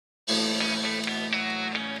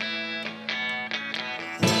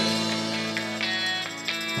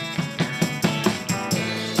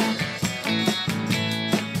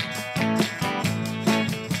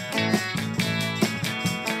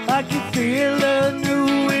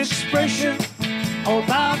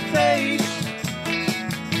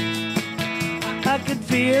could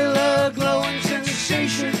feel a glowing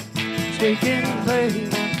sensation taking place.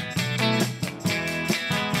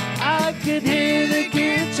 I could hear the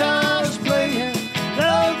guitars playing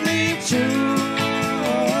lovely tunes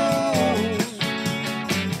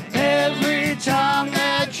every time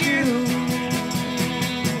that you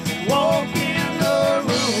walk in the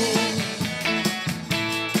room.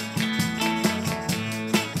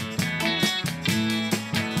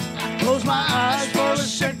 I close my eyes for a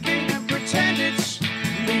second and pretend it's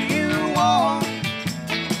me you want.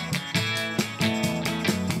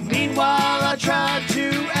 Meanwhile, I try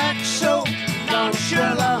to act so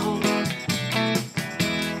nonchalant.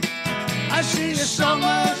 I see the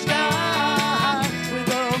summer's night with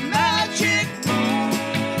a magic moon.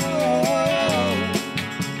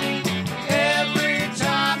 Every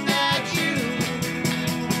time that you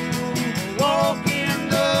walk in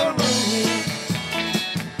the room,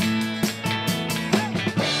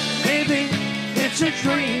 maybe it's a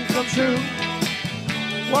dream come true,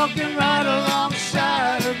 walking right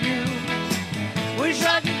alongside of you. Wish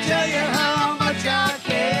I could tell you how much I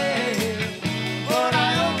care, but I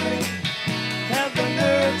only have the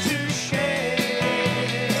nerve to share.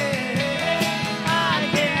 I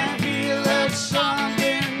can feel that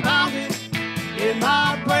something pounding in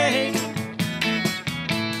my brain.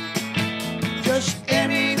 Just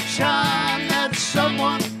any time that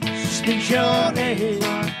someone speaks your name,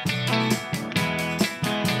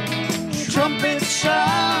 trumpet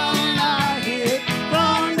sound, I hear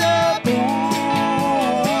thunder boom.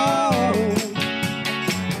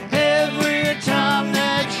 Every time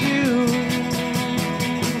that you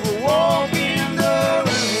walk in the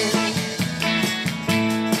room,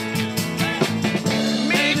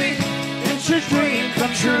 maybe it's a dream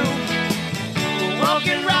come true,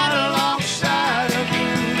 walking right alongside of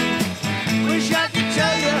you. Wish I could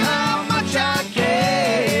tell you how much I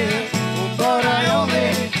care, but I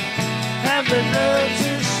only have the nerve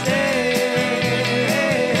to stay.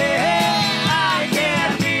 I can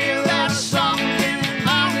feel that something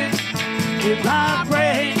pounding in my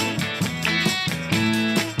brain.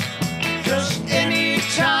 Just any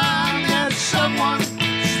time that someone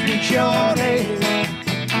speaks your name,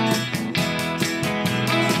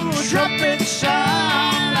 trumpet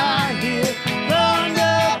sound, I hear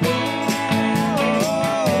thunder boom.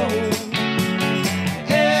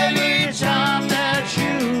 Every time that you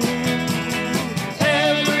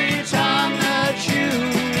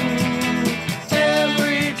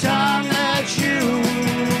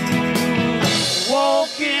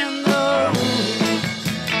walk in the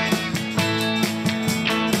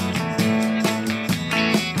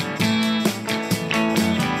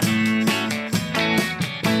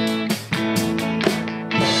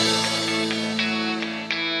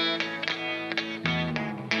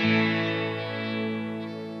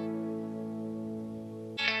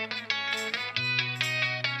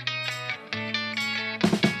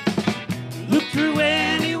look through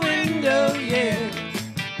any window, yeah.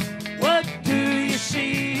 What do you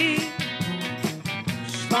see?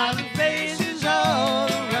 Smiling faces all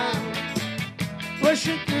around,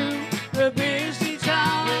 rushing through the busy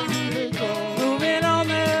town, moving on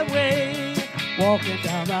their way, walking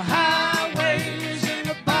down the highways and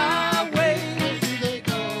the byways,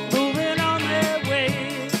 moving on their way.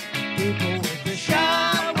 People with the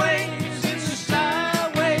shy ways and the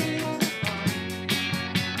sly ways.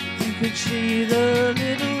 You can see the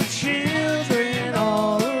little children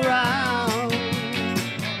all around.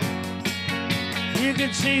 You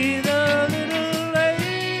can see the little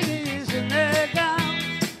ladies in their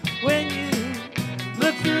gowns when you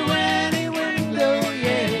look through any window,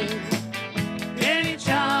 yeah, any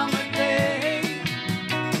time of day.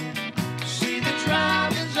 See the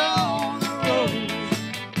drivers on the road,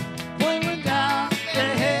 pulling down the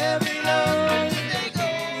heavy load,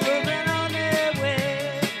 moving on their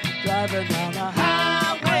way, driving down the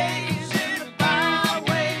highways and the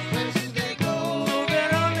byways.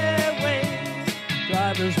 Moving on their way,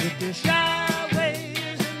 drivers with their shy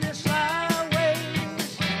ways and their sly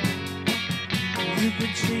ways. You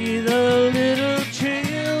can see the little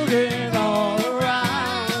children all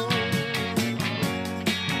around.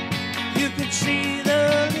 You can see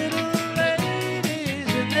the little ladies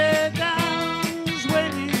in their gowns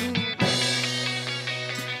when you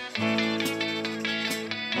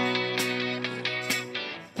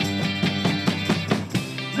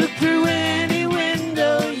look through any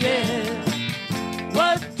window, yeah.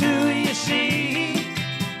 What do you see?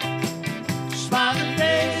 Smiling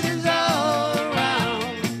faces all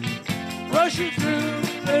around, rushing through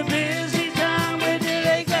the busy town. Where do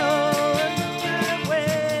they go?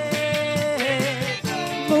 Where?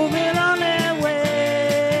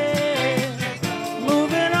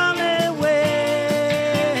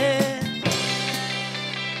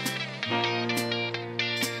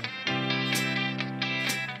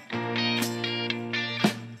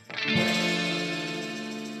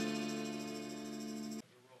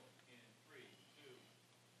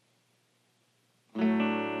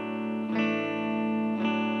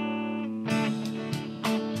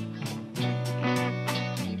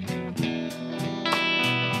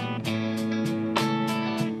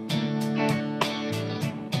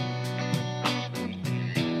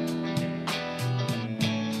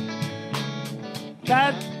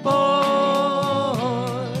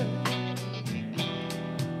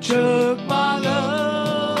 took my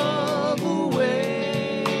love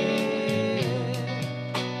away.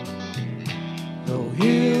 Though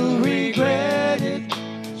he'll regret it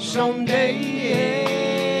someday,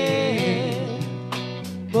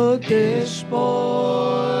 but this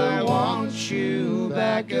boy wants you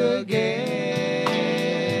back again.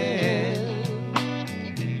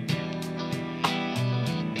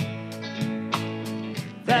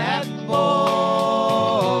 That boy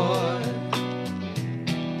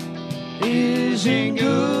isn't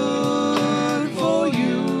good for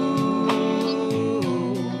you,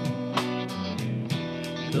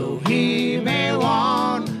 though he may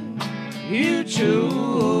want you to.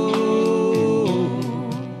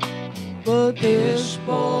 But this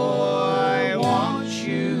boy wants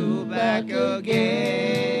you back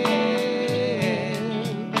again.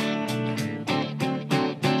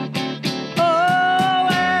 Oh,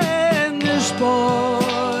 and this boy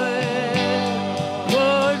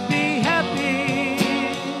would be happy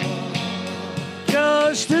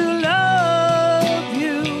just to love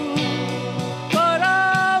you. But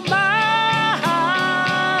oh my,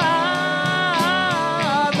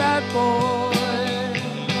 that boy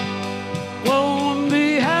won't be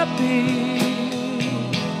happy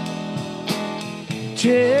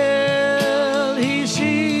till he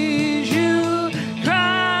sees you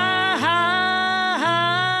cry.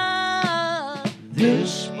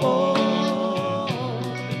 This boy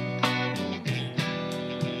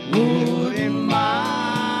wouldn't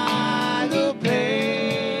mind the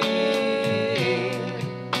pain,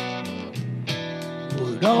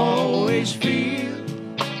 would always feel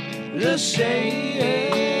the same.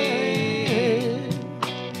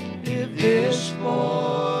 This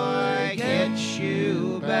boy gets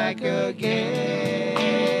you back again.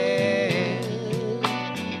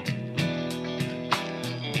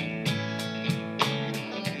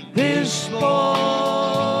 This boy,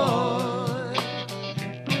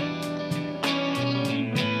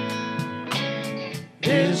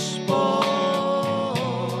 this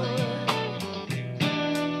boy,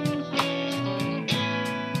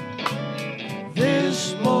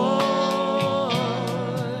 this boy.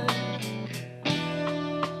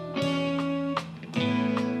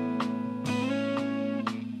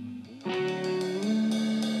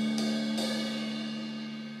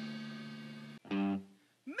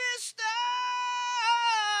 Mr.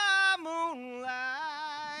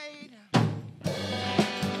 Moonlight,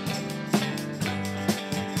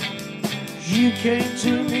 You came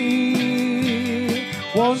to me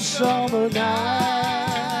one summer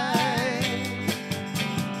night,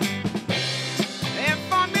 and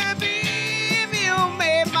from your beam you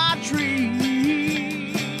made my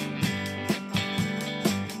dream,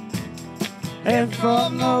 and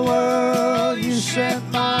from the world you sent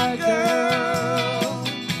my girl.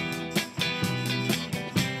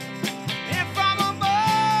 and from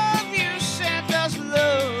above you sent us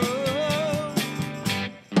love,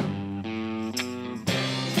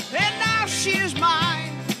 and now she's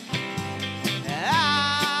mine.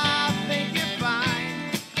 I think you're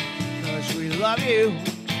fine, 'cause we love you,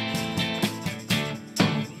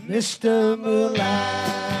 Mr. Moonlight,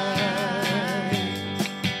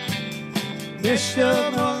 Mr.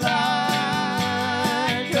 Moonlight,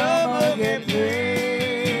 come again, please.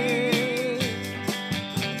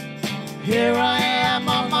 Here I am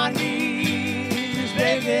on my knees,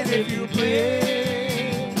 begging if you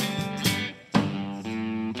please.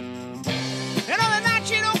 and on the night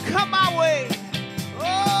you don't come my way,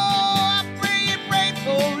 oh, I pray and pray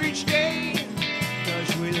for each day,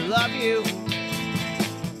 'cause we love you,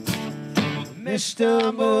 Mr.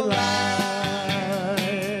 Moonlight.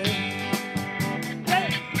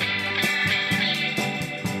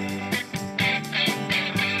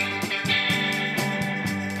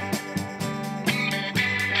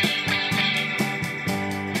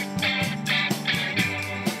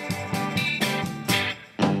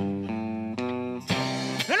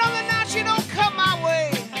 and on the night you don't come my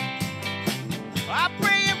way, I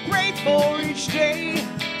pray and pray for each day,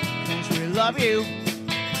 'cause we love you,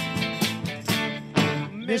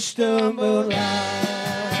 Mr. Moonlight,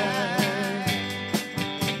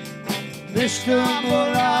 Mr.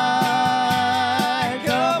 Moonlight,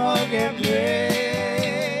 come again,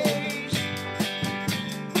 please.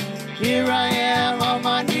 Here I am on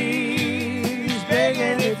my knees,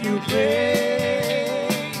 begging if you please.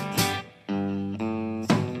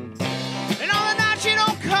 and on the night you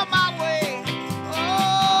don't come my way,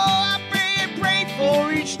 oh, I pray and pray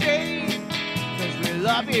for each day, 'cause we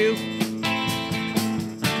love you,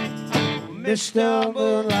 Mr.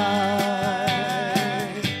 Moonlight,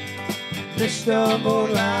 Mr.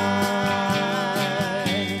 Moonlight,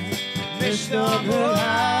 Mr.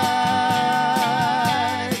 Moonlight.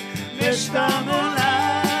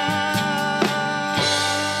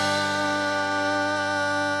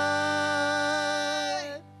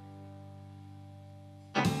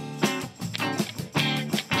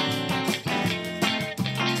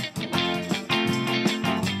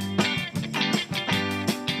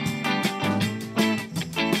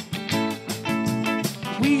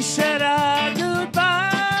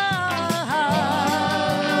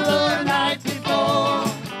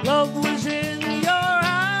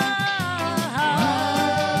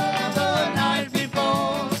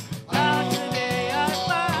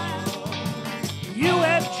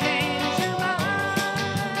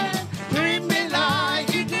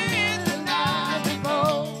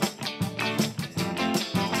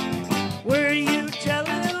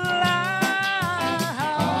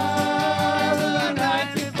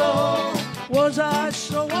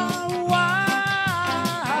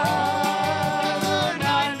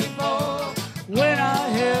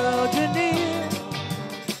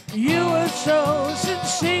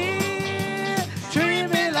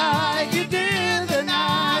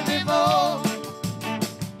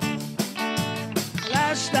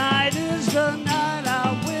 Last night is the night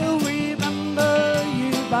I will remember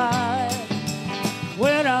you by.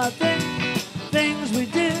 When I think things we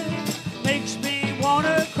did makes me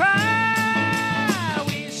wanna cry.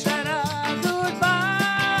 We said our goodbye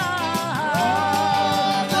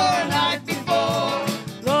the night before.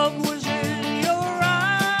 Love was in your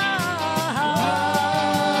eyes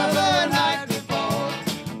the night before.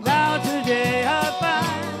 Now today I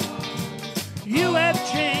find you have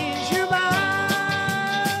changed your mind.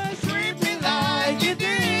 Treat me like you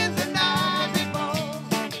did the night before.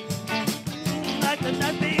 Like the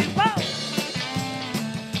night before.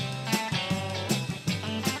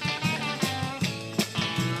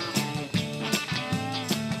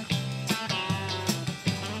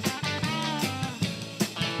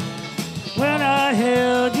 When I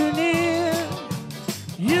held you near,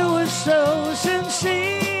 you were so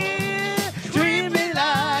sincere. Treat me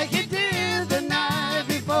like you did the night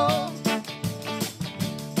before.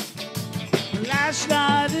 Last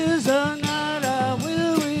night is a night I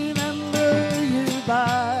will remember you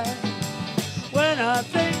by. When I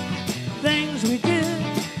think things we did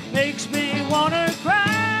makes me wanna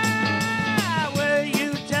cry. Were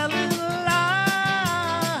you telling a lie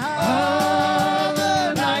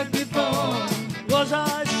the night before? Was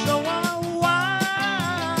I so unwise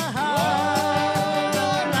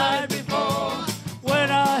the night before? When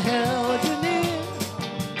I held you near,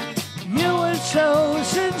 you were so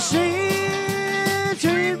sincere.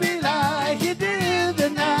 Treat me like you did the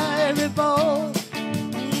night before.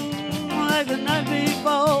 Like the night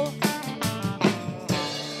before.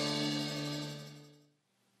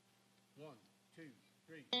 One, two,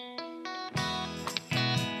 three.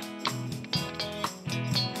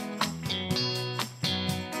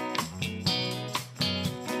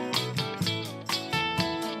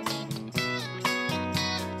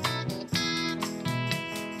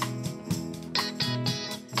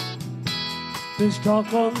 There's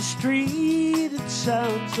talk on the street, it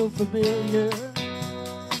sounds so familiar.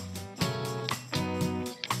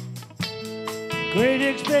 Great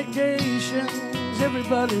expectations,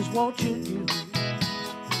 everybody's watching you.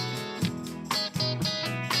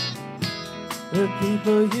 The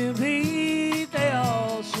people you meet, they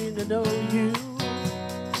all seem to know you.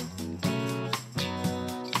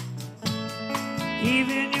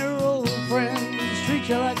 Even your old friends treat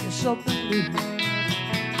you like you're something new.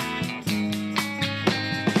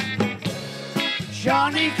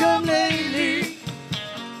 Johnny come lately,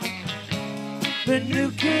 the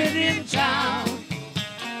new kid in town.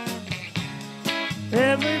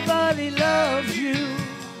 Everybody loves you,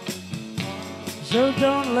 so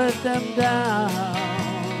don't let them down.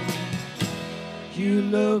 You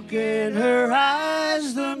look in her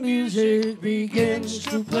eyes, the music begins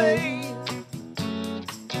to play.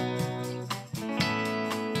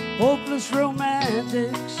 Hopeless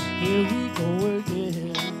romantics, here we go again.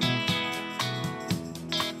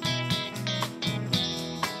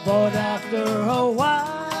 But after a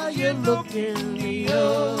while, you're looking the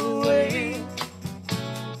other way.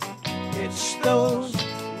 It's those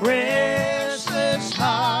restless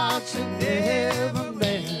hearts that never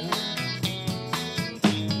mend.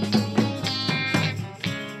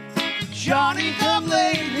 Johnny come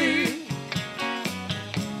lately,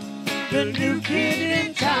 the new kid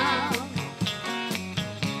in town.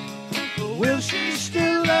 Will she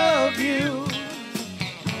still love you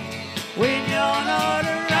when you're not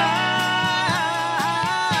around?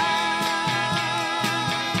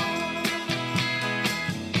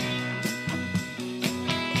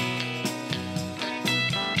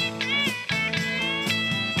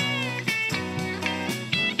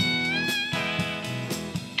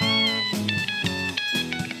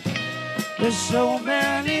 There's so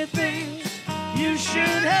many things you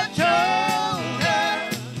should have told her,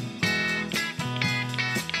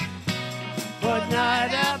 but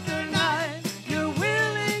night after night you're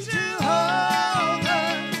willing to hold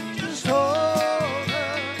her. Just hold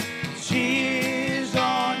her, she's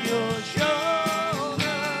on your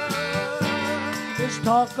shoulder. There's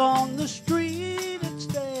talk on the street, it's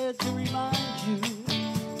there to remind you.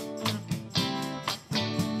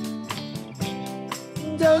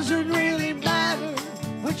 Doesn't really matter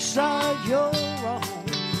which side you're on.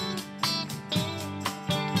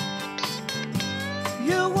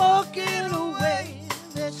 You're walking away,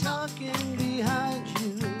 they're talking behind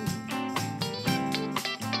you.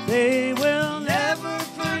 They will never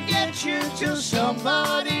forget you till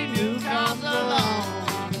somebody new comes along.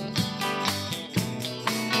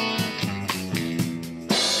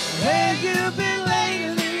 Where you been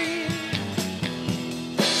lately?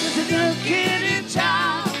 There's a new kid in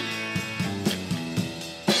town.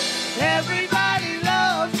 Everybody loves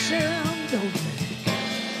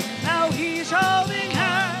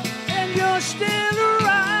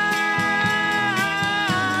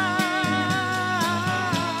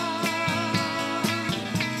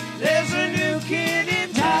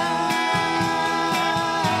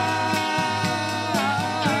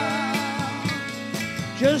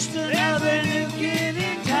just another new kid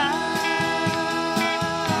in town.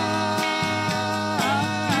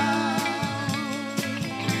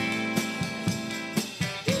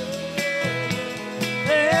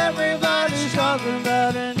 Everybody's talking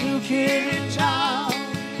about a new kid in town.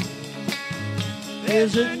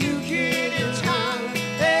 There's a new kid in town.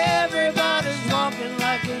 Everybody's walking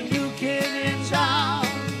like a new kid in town.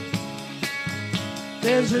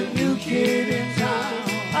 There's a new kid in town.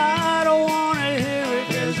 I don't want to hear it.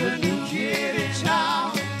 There's a new kid in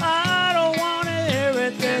town. I don't want to hear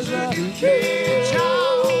it. There's a new kid in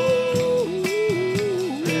town.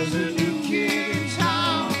 There's a new kid in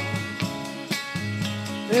town.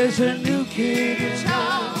 There's a new kid in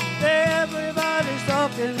town. Everybody's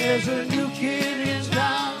talking. There's a new kid in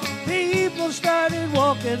town. People started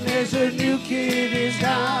walking. There's a new kid in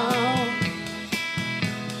town.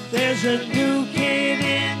 There's a new kid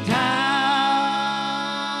in town.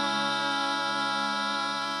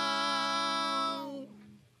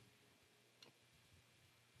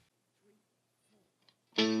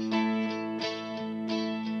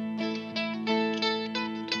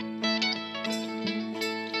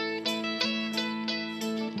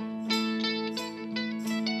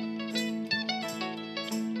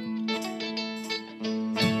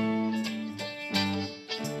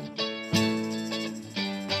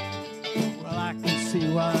 See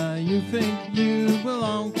why you think you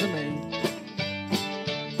belong to me.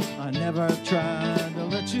 I never tried to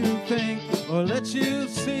let you think or let you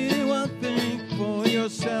see one thing for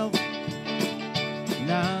yourself.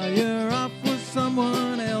 Now you're off with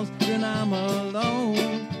someone else and I'm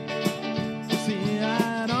alone. See,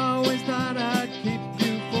 I'd always thought I'd keep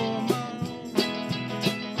you for my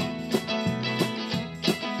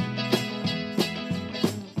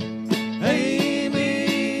own.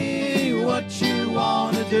 Amy, what you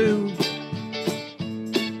wanna do?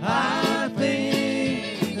 I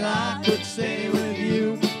think I could stay with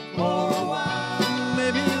you for a while,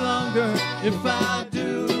 maybe longer if I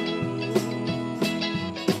do.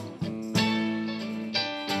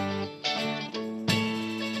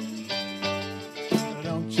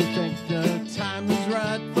 Don't you think the time is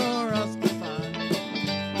right for us to find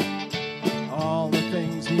all the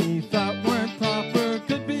things he thought weren't proper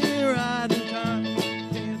could be right in time?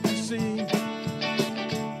 Can't you see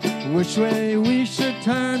which way we should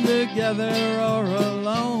turn, together or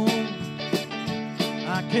alone?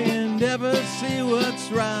 I can never see what's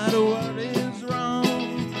right or what is wrong.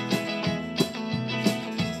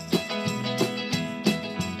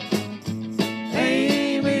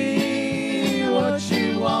 Amy, what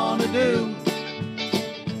you wanna do?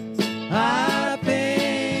 I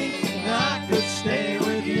think I could stay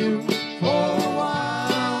with you for a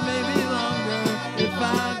while, maybe longer if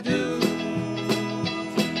I do.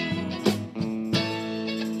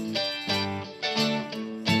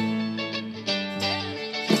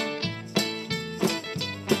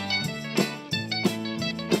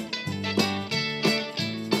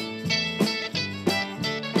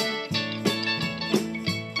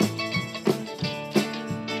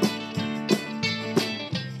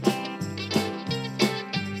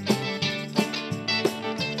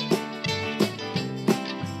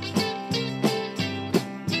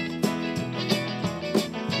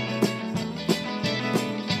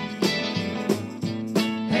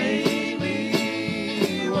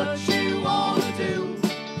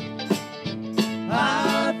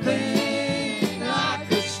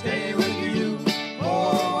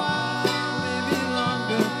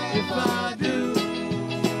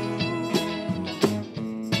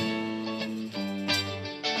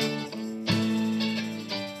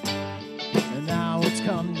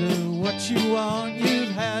 Come to what you want, you've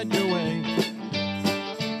had your way.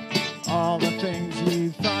 All the things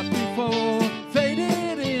you thought before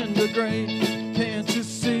faded into gray. Can't you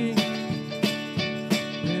see?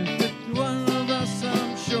 If it's one of us,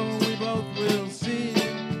 I'm sure we both will see.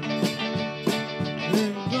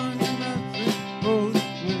 If one of us, we both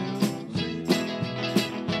will see.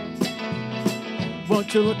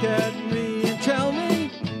 Won't you look at me and tell me,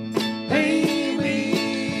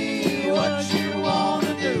 Amy, what you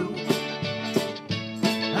wanna do?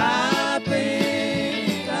 I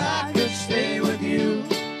think I could stay with you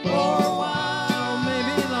for a while,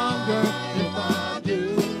 maybe longer if I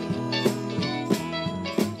do.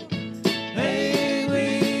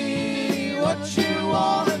 Amy, what you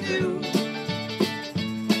wanna do?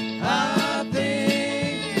 I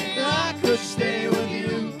think I could stay with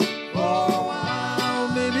you for a while,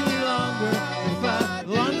 maybe longer if I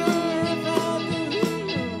do.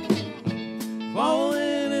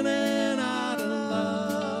 Falling in and out of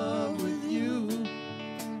love with you.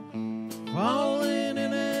 Falling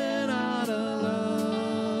in and out of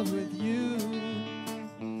love.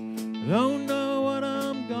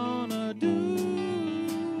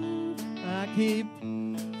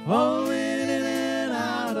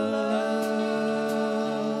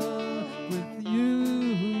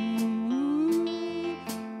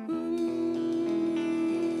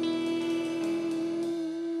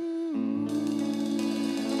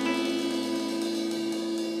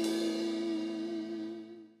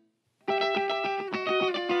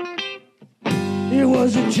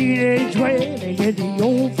 was a teenage wedding and the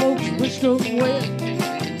old folks wished them well.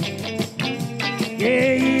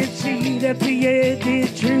 Yeah, you'd see that Pierre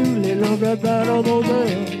did truly love that battle mobile.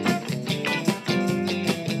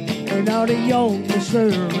 And now the young mister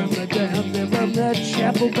and the damn from that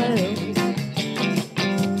chapel bell.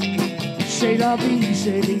 Say la vie,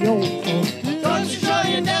 say the old folks. Don't you know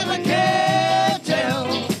you never can tell?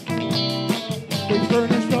 They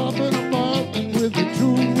furnished off in a apartment with a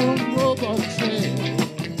two-room robot set.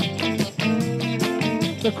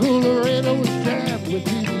 The coolerator was jammed with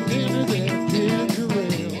people into their ginger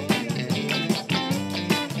ale.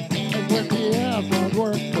 And when the air not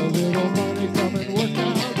worked, a little money come and work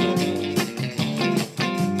out there.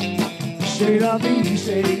 Say la vie,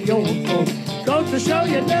 say the old folks. Goes to show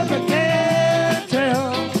you never can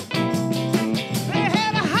tell. They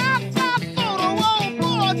had a high-five photo on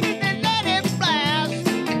board, then they let it blast.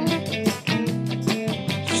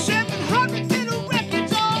 700 little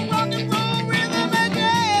records on rock and roll, rhythm and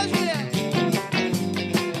jazz, yeah.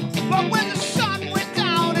 But when the sun went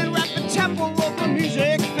down and wrapped the tempo of the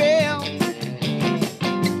music fell,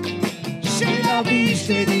 say la vie,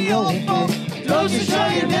 say the old folks. Goes to show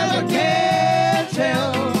you never can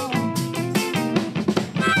tell.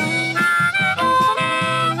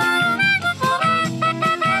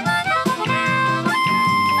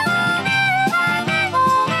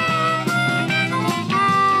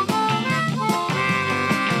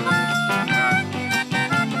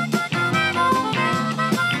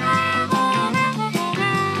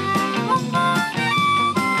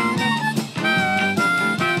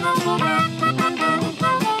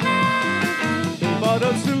 Bought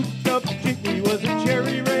a souped-up chicky, was a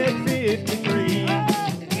cherry red 53,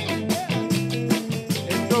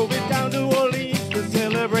 and drove it down to Orleans to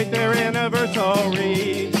celebrate their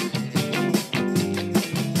anniversary.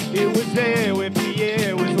 It was there where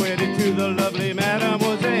Pierre was wedded to the lovely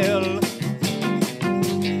Mademoiselle.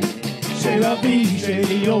 Say la vie, say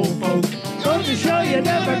the old folks. Goes to show you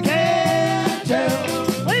never can tell.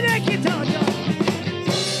 Play that guitar, John.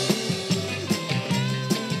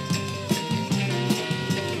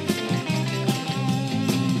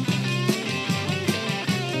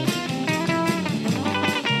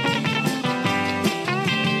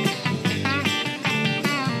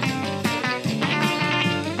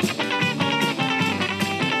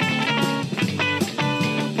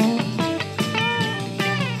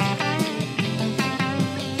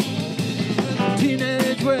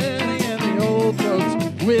 Teenage wedding and the old folks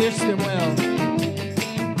wished him well.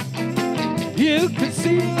 You could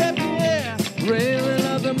see that Pierre really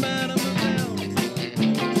loved the Mademoiselle.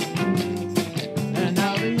 And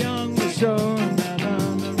now the young was showing that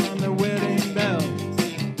on the wedding bell.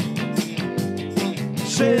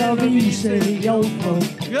 Say la vie, say the old folks.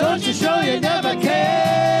 Goes to show you never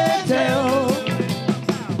can tell.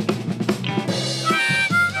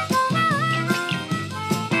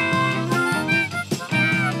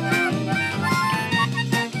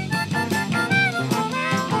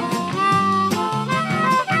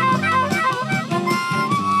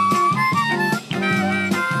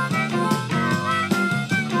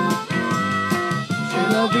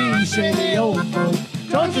 Say the old folks,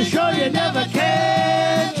 don't you show you never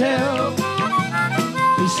can tell.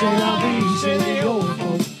 He say la vie, say the old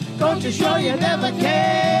folks, don't you show you never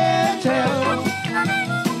can tell.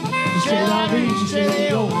 He say la vie, say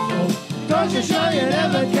the old folks, don't you show you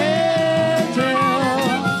never can tell.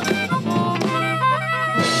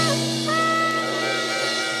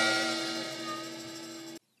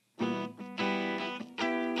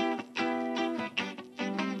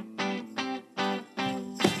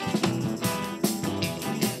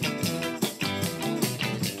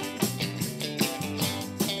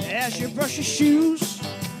 As you brush your shoes,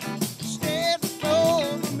 stand before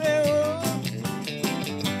the mirror,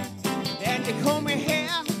 and you comb your hair,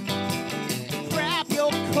 grab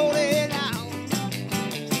your coat out.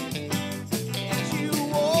 As you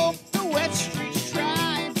walk the wet streets,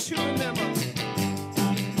 trying to remember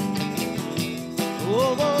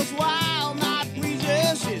all those wild night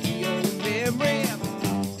breezes in your memory,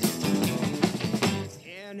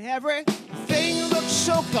 and everything looks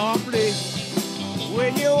so complete.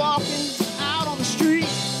 When you're walking out on the street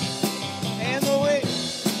and the wind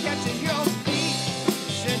catches your feet,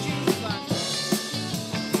 sends you flying.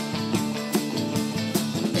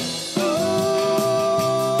 Oh,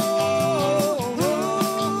 oh,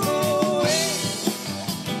 oh, hey.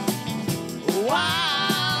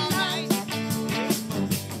 Wild night.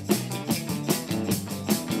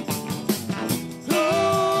 Oh,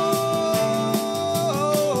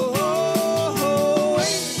 oh, oh,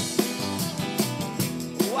 hey.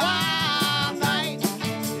 Wild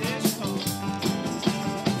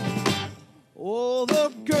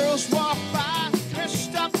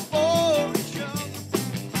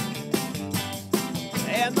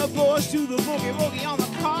boogie woogie on the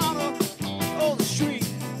corner of the street.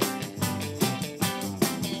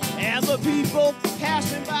 And the people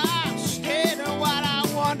passing by staring what I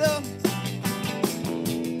wonder.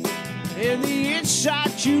 And the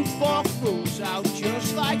inside jukebox goes out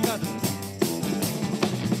just like a.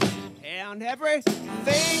 And everything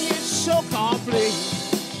is so complete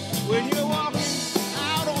when you're walking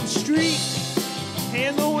out on the street.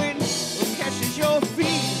 And the wind catches your feet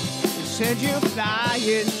and sends you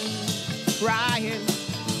flying, crying.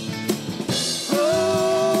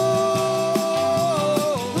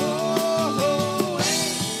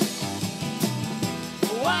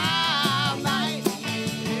 Wild night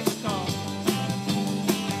is called.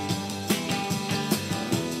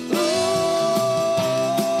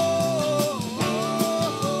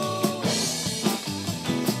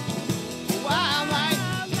 Wild night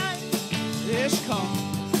is called.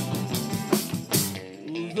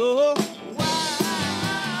 The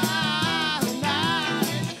wild night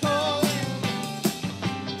is called.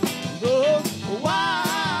 The wild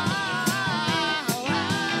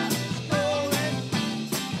night is calling.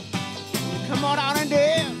 Come on out and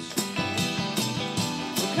dance.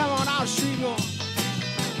 Come on out, street boy.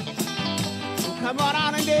 Come on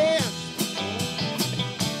out and dance.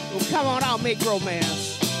 Come on out, make romance.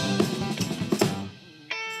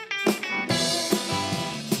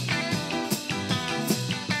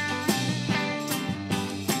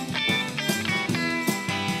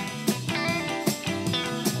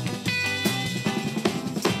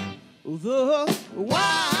 The wild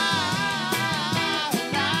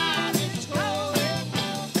night is calling.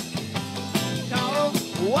 The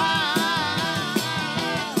wild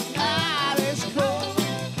night is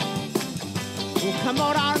calling. Well, come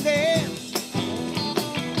on out and dance.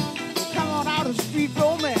 Well, come on out and street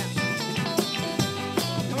romance.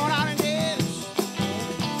 Come on out and dance.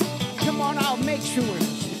 Come on out and make sure.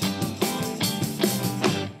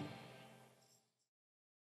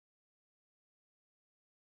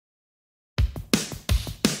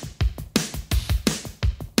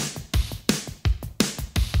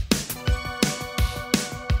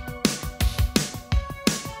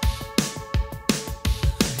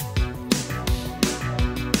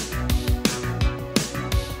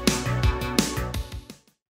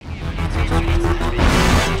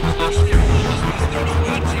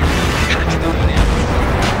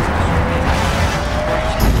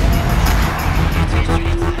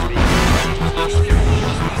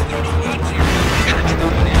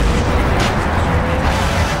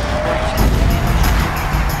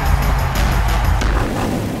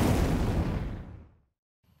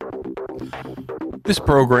 This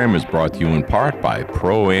program is brought to you in part by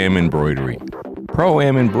Pro-Am Embroidery.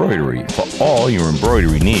 Pro-Am Embroidery for all your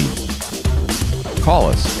embroidery needs. Call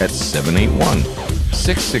us at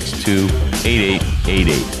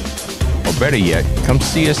 781-662-8888. Or better yet, come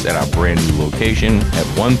see us at our brand new location at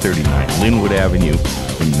 139 Linwood Avenue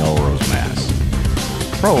in Melrose, Mass.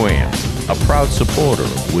 Pro-Am, a proud supporter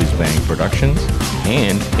of Whiz Bang Productions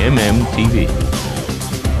and MMTV.